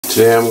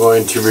Today I'm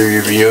going to be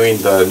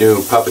reviewing the new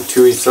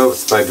Papatui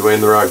soaps by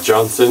Dwayne The Rock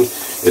Johnson.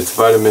 It's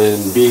vitamin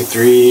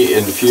B3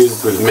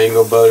 infused with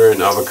mango butter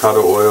and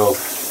avocado oil.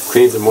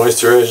 Cleans and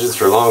moisturizes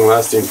for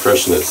long-lasting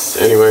freshness.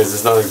 Anyways,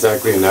 it's not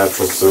exactly a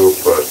natural soap,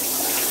 but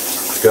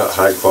it's got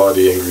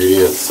high-quality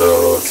ingredients,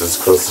 so it's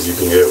as close as you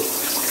can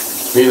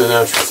get being a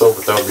natural soap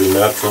without being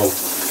natural.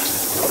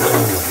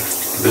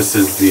 This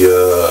is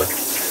the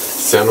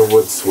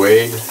Sandalwood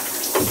Suede.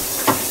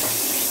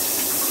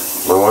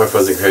 My wife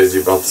wasn't crazy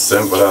about the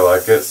scent, but I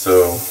like it,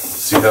 so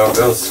see how it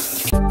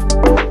goes.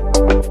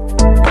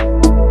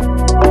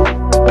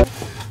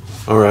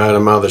 Alright,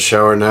 I'm out of the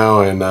shower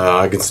now, and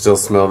I can still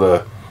smell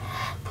the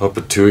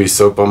Papatui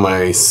soap on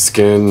my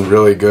skin.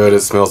 Really good.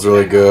 It smells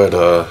really good.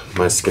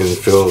 My skin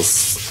feels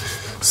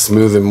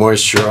smooth and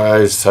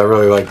moisturized. I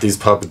really like these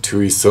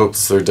Papatui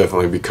soaps. They're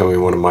definitely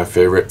becoming one of my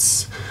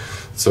favorites.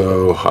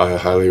 So I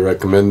highly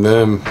recommend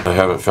them. I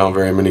haven't found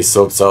very many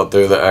soaps out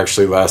there that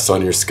actually last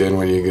on your skin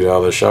when you get out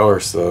of the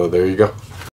shower, so there you go.